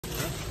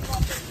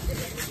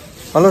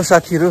Hello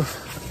साथीहरु,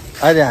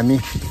 अहिले हामी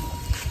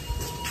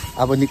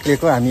अब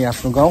निक्लेको हामी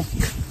आफ्नो गाउँ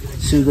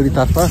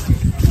सिलगढीतर्फ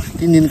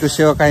 3 दिनको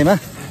सेवाकाईमा।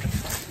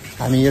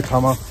 हामी यो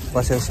ठाउँमा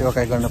बसेर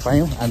सेवाकाई गर्न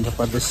पायौं, आन्ध्र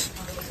प्रदेश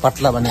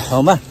पटला भन्ने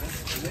ठाउँमा।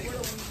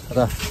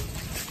 र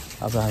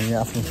अब हामी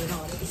आफ्नो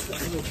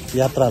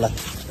यात्रालाई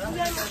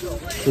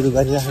सुरु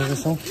गरिरहेका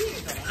छौं।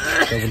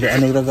 सबैले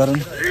अनुग्रह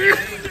गरून्।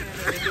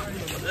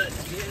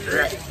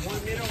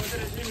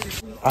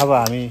 अब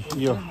हामी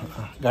यो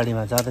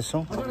गाडीमा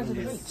जाँदैछौँ,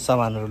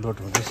 सामानहरू लोड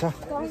हुँदैछ।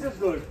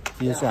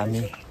 यो चाहिँ हामी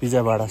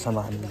विजयवाडासम्म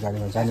हामी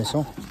गाडीमा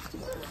जानेछौँ।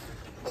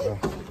 र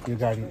यो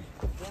गाडी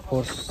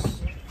फोर्स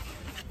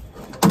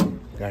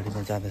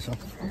गाडीमा जाँदैछौँ।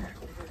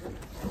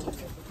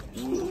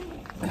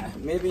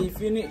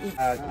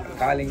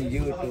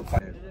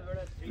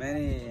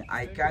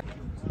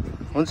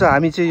 हुन्छ,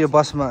 हामी चाहिँ यो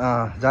बसमा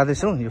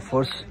जाँदैछौँ, यो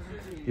फोर्स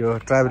यो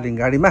ट्राभलिङ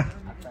गाडीमा।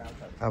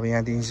 अब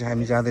यहाँदेखि चाहिँ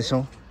हामी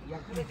जाँदैछौँ।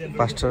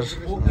 पास्टर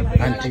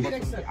आन्टी,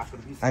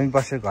 हामी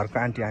बसेर घरको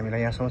आन्टी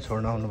हामीलाई यहाँसम्म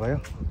छोड्न आउनुभयो।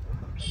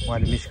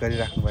 उहाँले मिस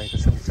गरिराख्नु भएको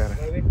छ बिचरा,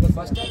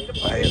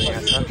 भाइहरू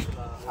यहाँ छ।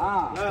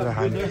 र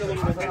हामी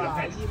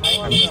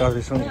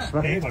चढ्दैछौँ यसमा।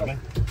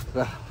 र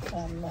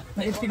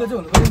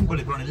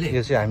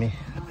यो चाहिँ हामी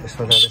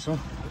यसमा जाँदैछौँ।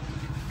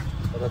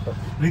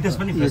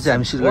 यो चाहिँ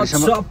हामी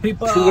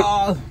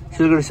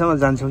सिलगढीसम्म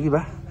जान्छौँ कि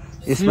बा?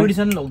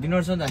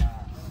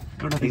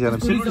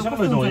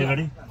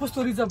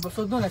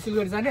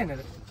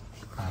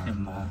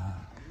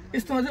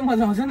 यस्तोमा चाहिँ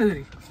मजा आउँछ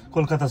नि।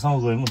 कोलकातासम्म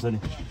गयौँ हुन्छ नि।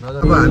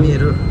 अब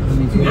हामीहरू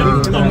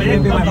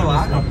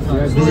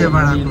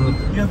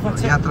विजयवाडाको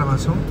यात्रामा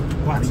छौँ।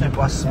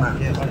 बसमा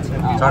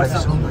चढेका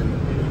छौँ।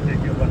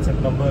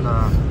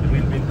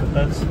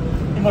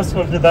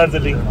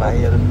 दार्जिलिङ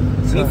भाइहरू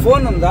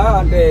ఫోన్ ఉందా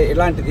అంటే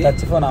ఇలాంటిది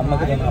టచ్ ఫోన్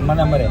అమ్మకి అమ్మ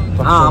నంబరే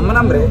అమ్మ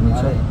నంబరే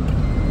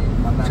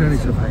छेडी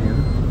छ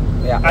भाइहरू।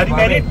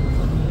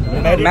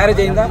 మ్యారేజ్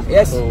అయిందా?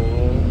 ఎస్.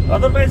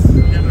 अदरवाइज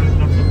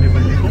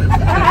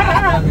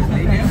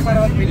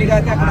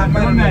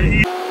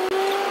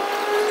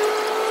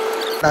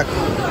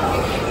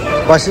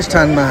बस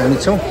स्ट्यान्डमा हामी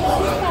छौँ।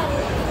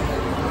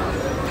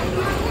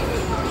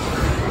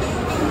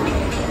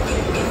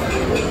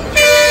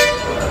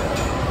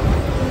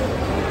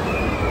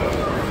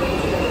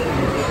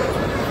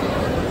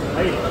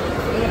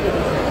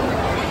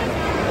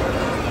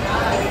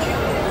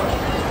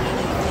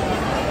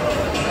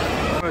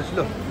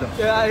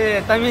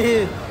 तिमी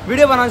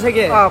भिडियो बनाउँछ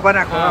के?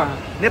 बनाएको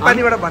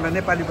नेपालीबाट भन,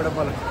 नेपालीबाट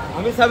बोल।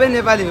 हामी सबै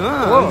नेपाली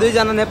हौ,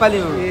 दुईजना नेपाली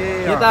हौ।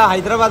 यता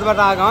हैदराबादबाट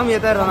आएको हौ,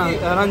 यता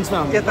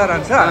रहन्छौँ। यता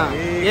रहन्छ?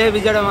 ए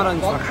विजयवाडामा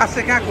रहन्छ।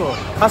 खासै कहाँको?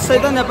 खासै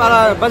त नेपाल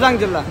बझाङ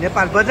जिल्ला।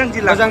 नेपाल बझाङ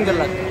जिल्ला। बझाङ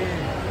जिल्ला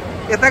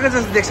यताको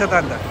जस्तो देख्छ त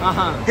अन्त।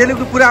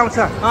 तेलुगु पुरा आउँछ?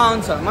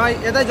 आउँछ। म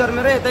यतै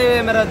जन्मेर यतै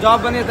मेरो जब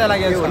पनि यतै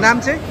लागेको छ। नाम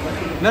चाहिँ?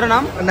 मेरो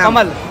नाम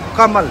कमल।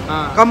 कमल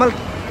कमल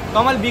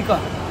कमल बिक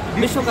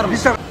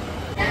विश्वकर्मा।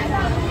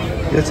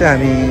 यो चाहिँ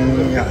हामी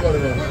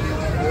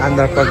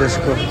आन्ध्र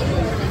प्रदेशको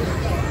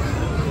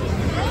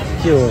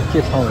के हो, के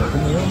ठाउँ हो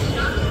पनि हो?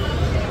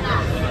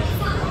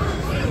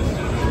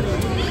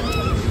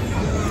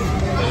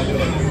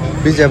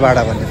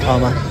 विजयवाडा भन्ने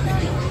ठाउँमा।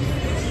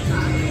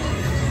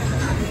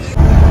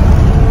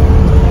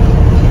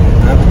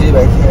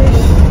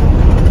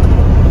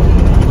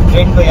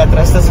 ट्रेनको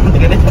यात्रा जस्तो छ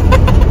नि।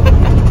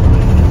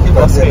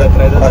 बसको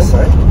यात्रा है।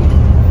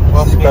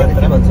 बसको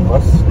यात्रा भन्छ,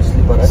 बस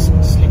स्लिपर है।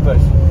 स्लिपर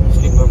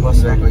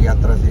बसको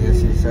यात्रा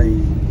चाहिँ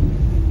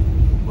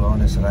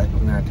भुवनेश्वर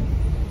आइपुग्न आँट्यो।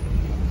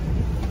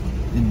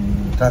 दिन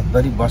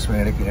रातभरि बसमा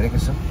हिँडेको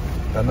छ,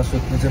 तर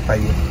नसुत्नु चाहिँ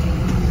पाइयो।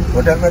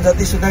 होटलमा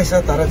जति सुताइ छ,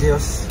 तर जे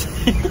होस्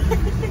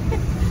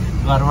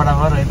घरबाट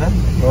घर है त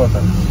हो त।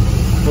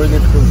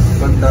 टोइलेटको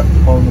गन्ध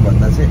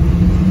पाउनुभन्दा चाहिँ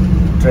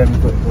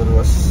ट्रेनको बरु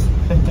होस्।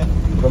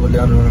 तपाईँले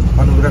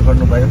अनुग्रह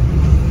गर्नुभयो,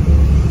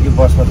 यो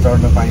बसमा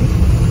चढ्न पायौँ।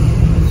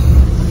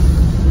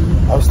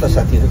 हवस् त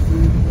साथीहरू।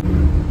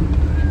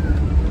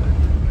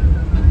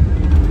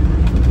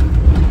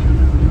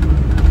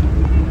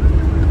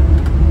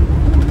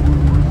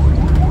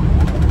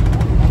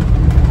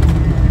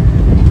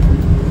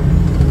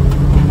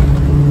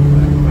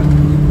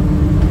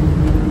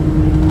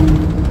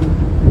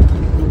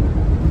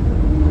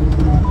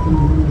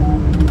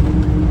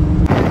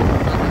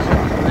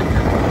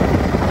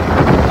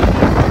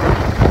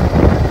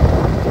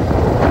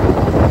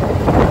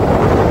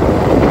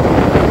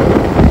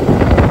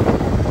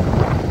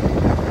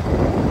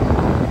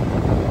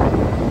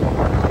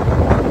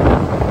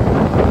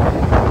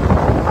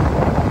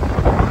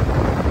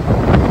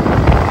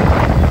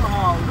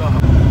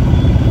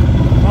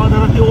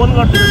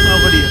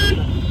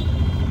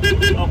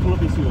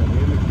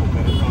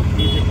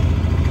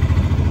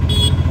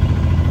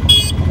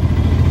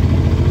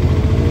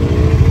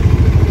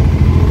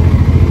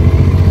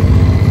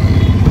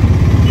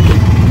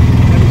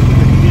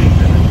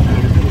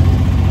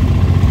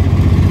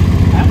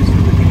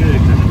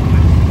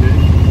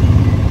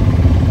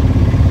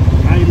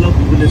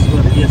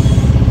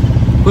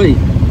 खोइ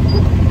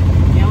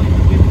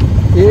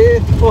ए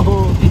ओहो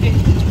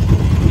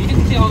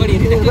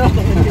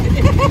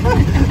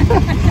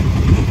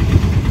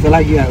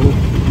लागि अब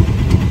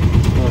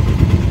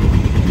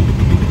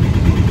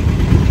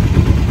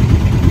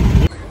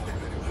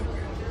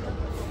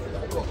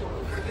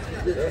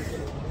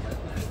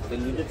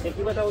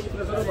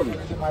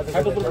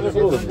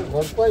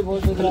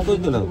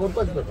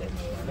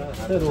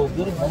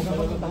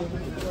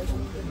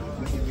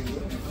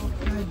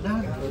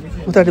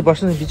उतापट्टि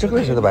बस्नु नि बिचको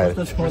रहेछ त भाइहरू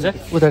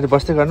उतापट्टि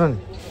बस्दै गर्नु नि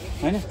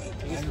हैन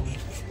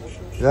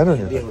जानु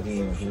नि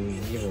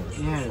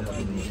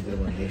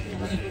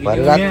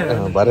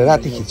भरे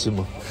राति खिच्छु म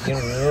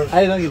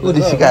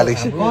उनी सिकालेको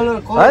छु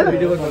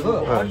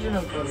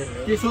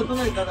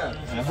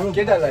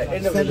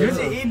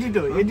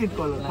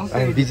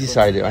अनि बिजी छ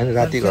अहिले होइन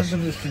राति गर्छु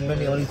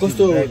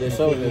कस्तो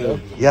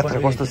यात्रा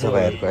कस्तो छ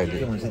भाइहरूको अहिले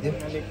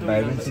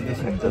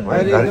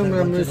एकदम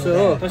राम्रो छ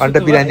हो अन्डा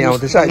बिरयानी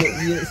आउँदैछ अहिले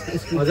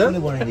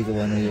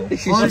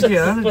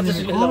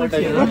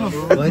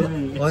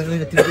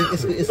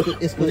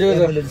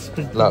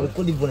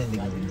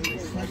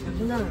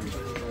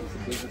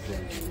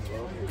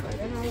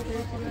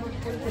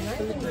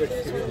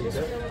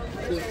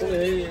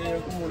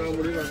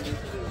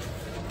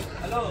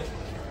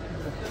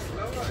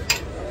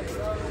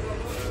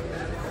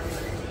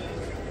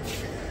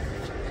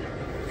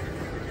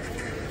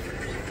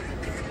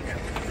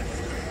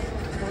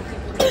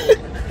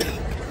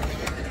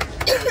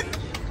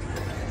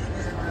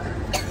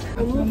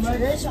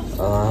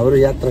हाम्रो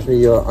यात्राको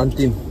यो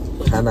अन्तिम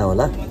खाना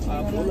होला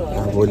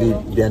भोलि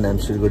बिहान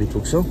हामी सिलगढी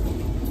पुग्छौँ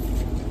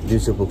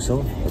दिउँसो पुग्छौँ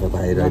र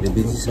भाइहरू अहिले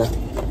बिजी छ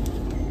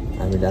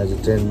हामीले आज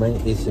ट्रेनमै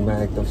एसीमा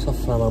एकदम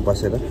सफामा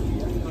बसेर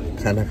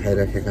खाना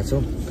खाइराखेका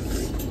छौँ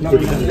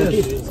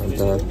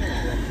अन्त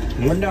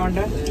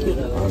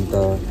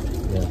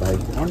यहाँ भाइ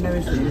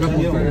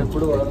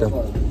एकदम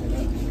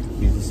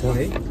बिजी छ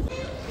है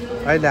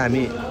अहिले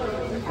हामी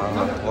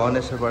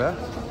भुवनेश्वरबाट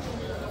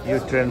यो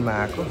ट्रेनमा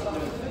आएको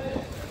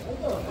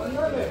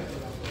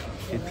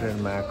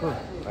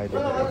अहिले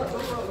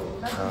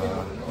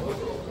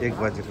 1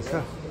 बजेको छ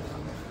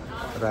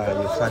र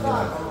यो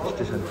शालिमार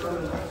स्टेसन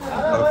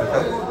कलकत्ता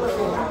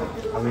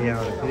अब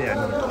यहाँबाट फेरि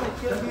हामी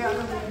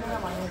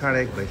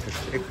 1:30 भइसक्यो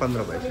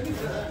 1:15 भइसक्यो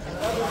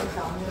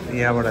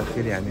यहाँबाट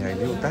फेरि हामी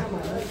अहिले उता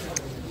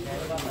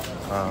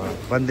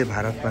वन्दे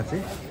भारतमा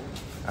चाहिँ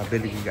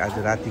बेलुकी आज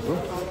रातिको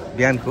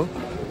बिहानको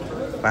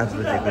 5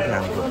 बजेको चाहिँ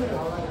हाम्रो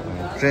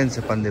ट्रेन छ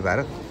वन्दे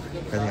भारत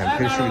त्यहाँदेखि हामी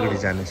फेरि सिलगढी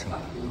जानेछौँ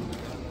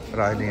र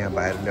अहिले यहाँ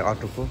भाइहरूले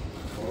अटोको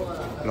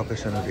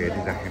लोकेसनहरू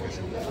हेरिराखेका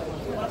छन्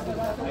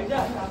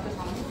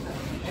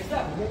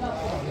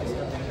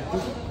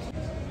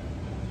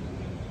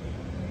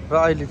र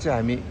अहिले चाहिँ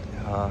हामी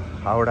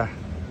हावडा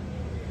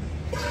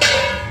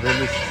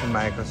रेलवे स्टेसनमा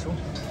आएका छौँ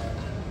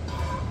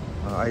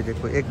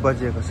अहिलेको 1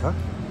 बजेको छ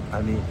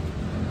हामी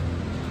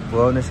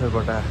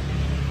भुवनेश्वरबाट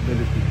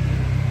बेलुकी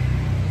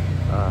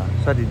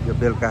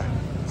बेलुका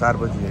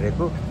 4 बजी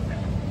हिँडेको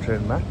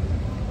ट्रेनमा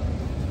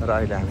र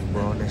अहिले हामी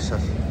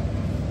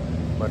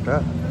भुवनेश्वरबाट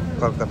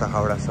कलकत्ता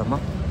हावडासम्म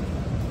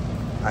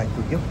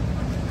आइपुग्यौँ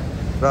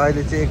र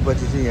अहिले चाहिँ 1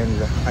 बजी चाहिँ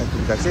यहाँनिर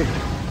आइपुग्दा चाहिँ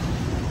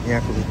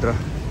यहाँको भित्र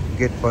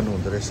गेट बन्द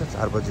हुँदो रहेछ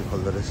 4 बजी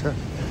खोल्दो रहेछ र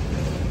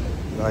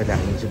अहिले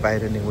हामी चाहिँ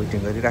बाहिर नै वेटिङ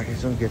गरिराखेका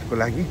छौँ गेटको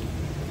लागि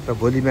र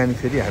भोलि बिहान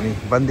फेरि हामी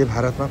वन्दे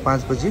भारतमा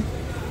 5 बजी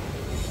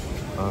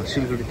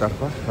सिलगढीतर्फ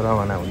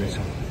रवाना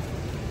हुनेछौँ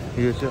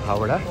यो चाहिँ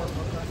हावडा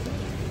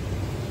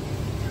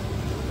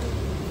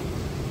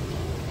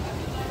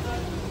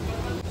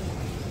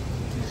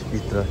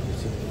भित्र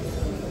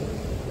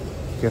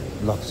गेट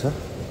लक छ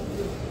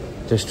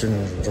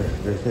रेस्टुरेन्ट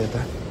रहेछ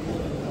यता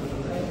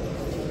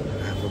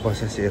हाम्रो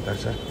बसेस यता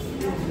छ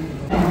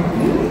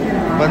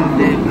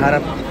वन्दे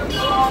भारत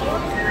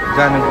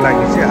जानको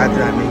लागि चाहिँ आज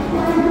हामी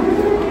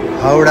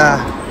हावडा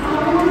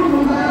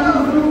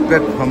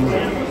प्लेटफर्म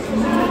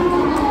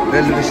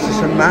रेलवे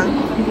स्टेसनमा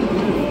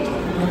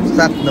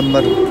 7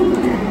 नम्बर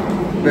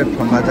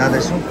प्लेटफर्ममा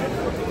जाँदैछौँ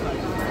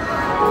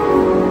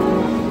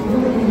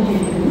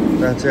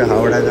र चाहिँ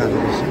हावडा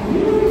जाँदैछ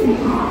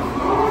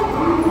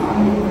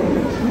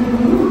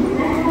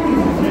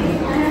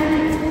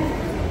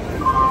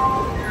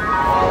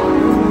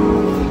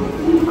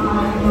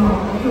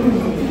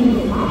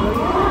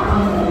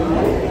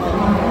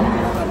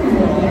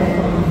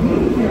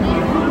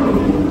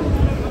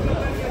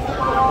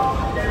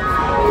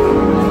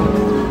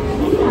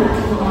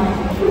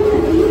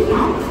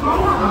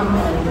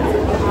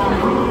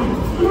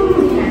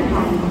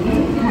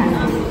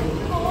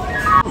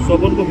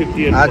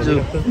आज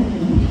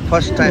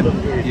फर्स्ट टाइम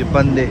यो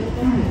वन्दे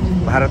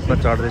भारतमा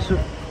चढ्दैछु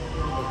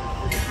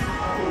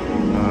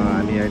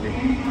हामी अहिले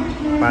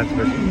 5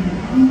 बजी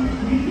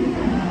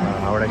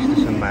हावडा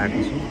स्टेसनमा आएको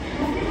छौँ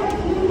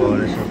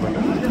भुवनेश्वरबाट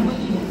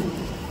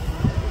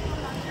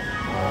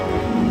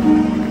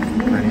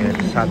हामी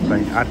अहिले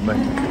 8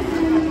 बजी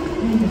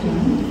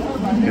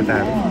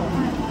केटाहरू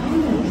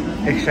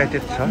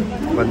एक्साइटेड छ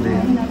वन्दे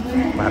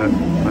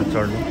भारतमा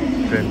चढ्नु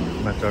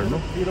ट्रेनमा चढ्नु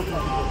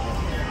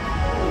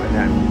अनि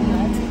हामी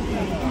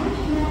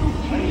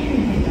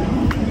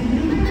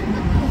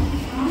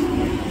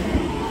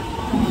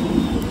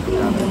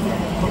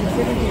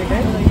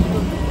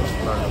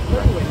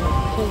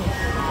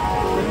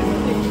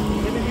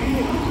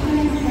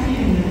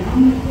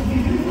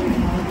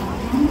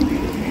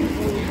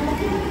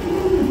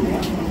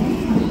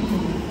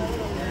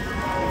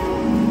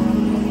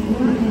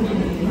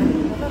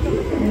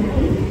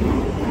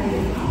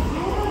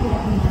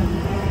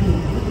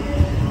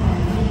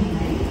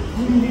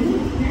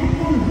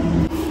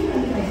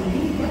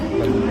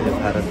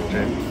भारत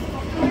ट्रेन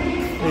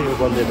यही हो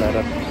वन्दे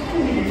भारत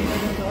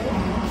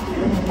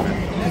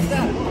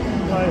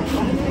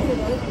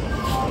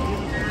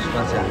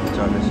यसमा चाहिँ हामी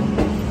चढ्दैछौँ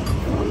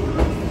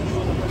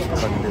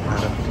वन्दे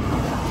भारत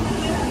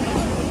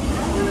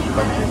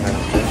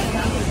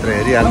भित्र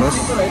हेरिहाल्नुहोस्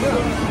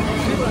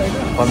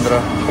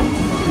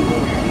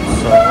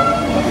 1500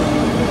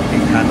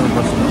 खानु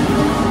बस्नु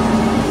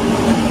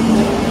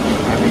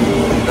हामी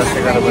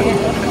 10-11 बजी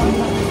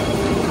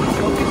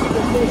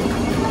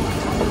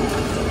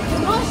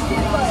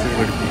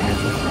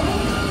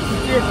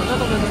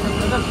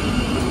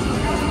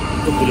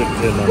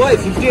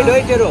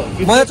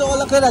मलाई चाहिँ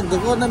अलग्गै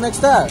राखिदिएको न म्याक्स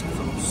त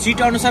सीट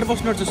अनुसार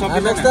बस्नुपर्छ सबै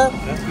म्याक्स त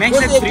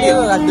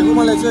राखिदिएको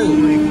मलाई चाहिँ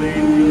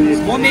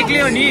म एक्लै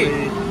हो नि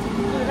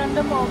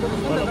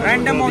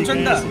र्यान्डम आउँछ नि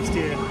त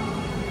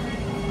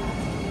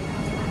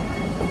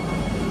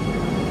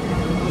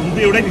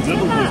एउटै भित्र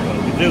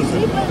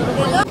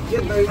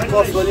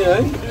बस गऱ्यो है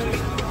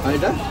होइन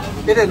यता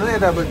हेर्नु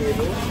यतापट्टि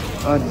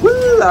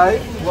फुल है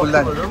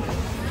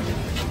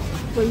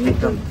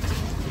एकदम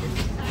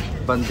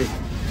वन्दे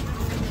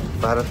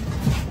भारत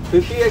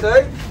 58 है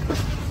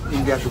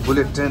इन्डियाको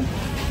बुलेट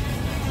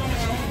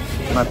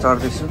ट्रेनमा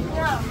चढ्दैछु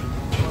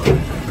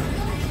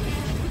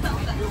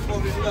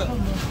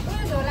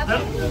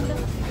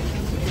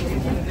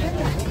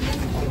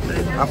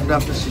आफ्नो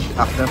आफ्नो सिट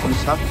आफ्नो आफ्नो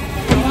छ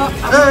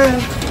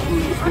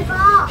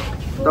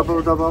दबाउ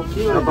दबाउ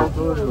दबाउ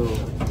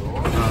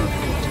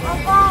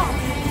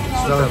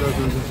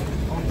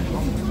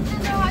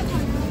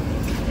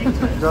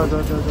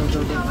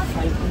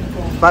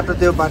बाटो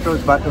त्यो बाटो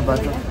बाटो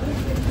बाटो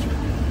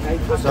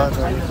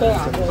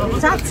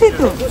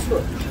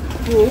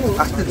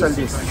आस्ते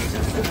चल्दैछ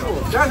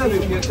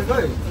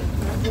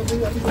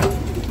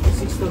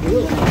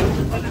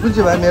कुन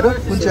चाहिँ भाइ मेरो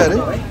कुन चाहिँ अरे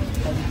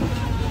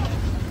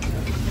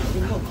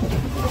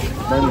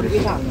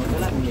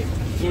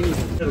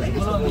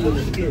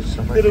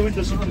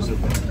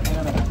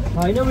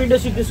होइन विन्डो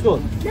सिट त्यसको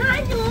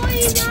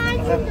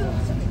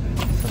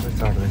सबै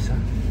चढ्दैछ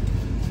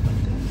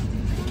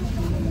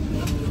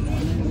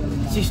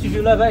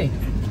 62 ला भाइ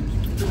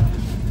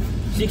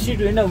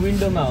 62 होइन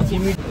विन्डोमा हो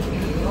तिमी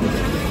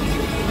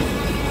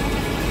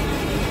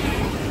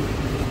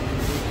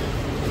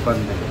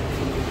वन्दे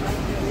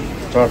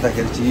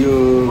चढ्दाखेरि चाहिँ यो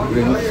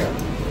ग्रिन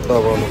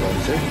दबाउनु भयो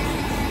भने चाहिँ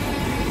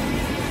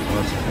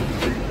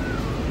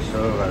यसो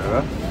गरेर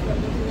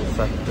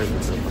सबै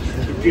भित्र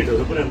बस्यो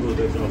गेटहरू पनि राम्रो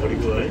हुँदैछ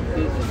अगाडिको है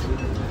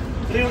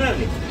एउटा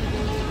नि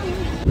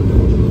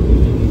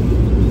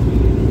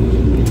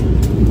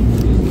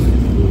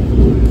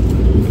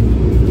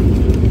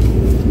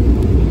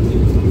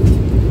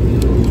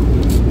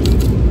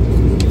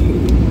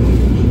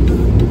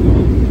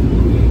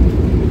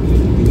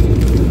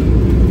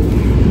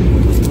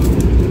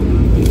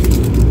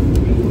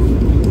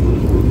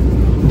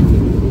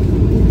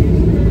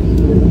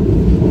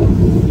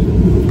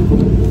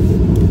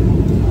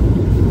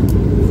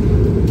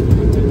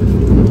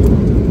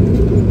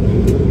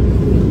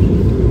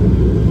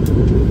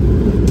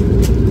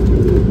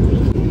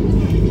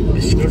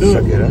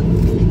सकेर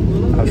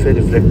अब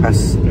फेरि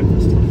ब्रेकफास्ट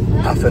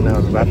हाफ एन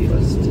आवर बाद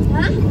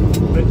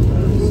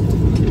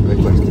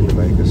ब्रेकफास्ट लिनु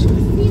भएको छ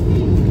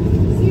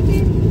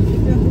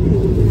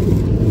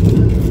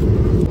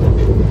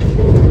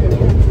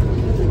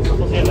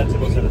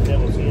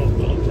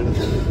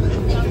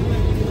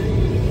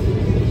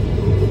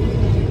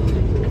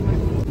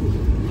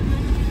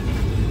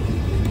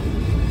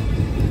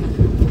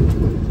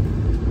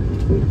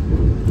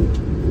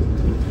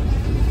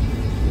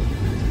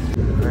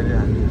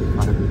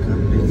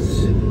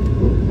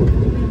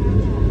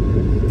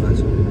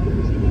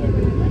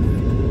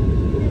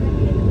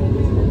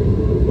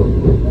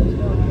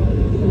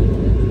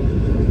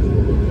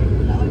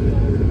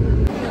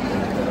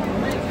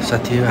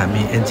साथीहरू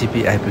हामी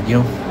एनजेपी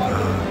आइपुग्यौँ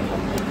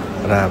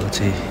र अब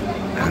चाहिँ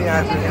हामी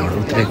यहाँबाट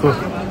उत्रेको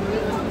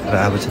र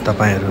अब चाहिँ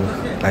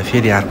तपाईँहरूलाई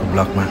फेरि अर्को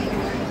ब्लगमा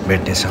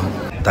भेट्नेछौँ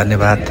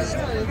धन्यवाद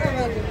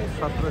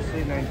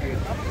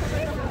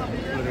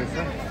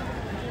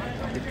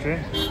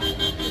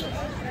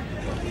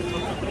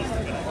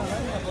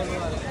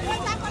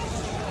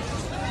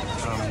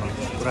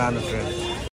पुरानो ट्रेन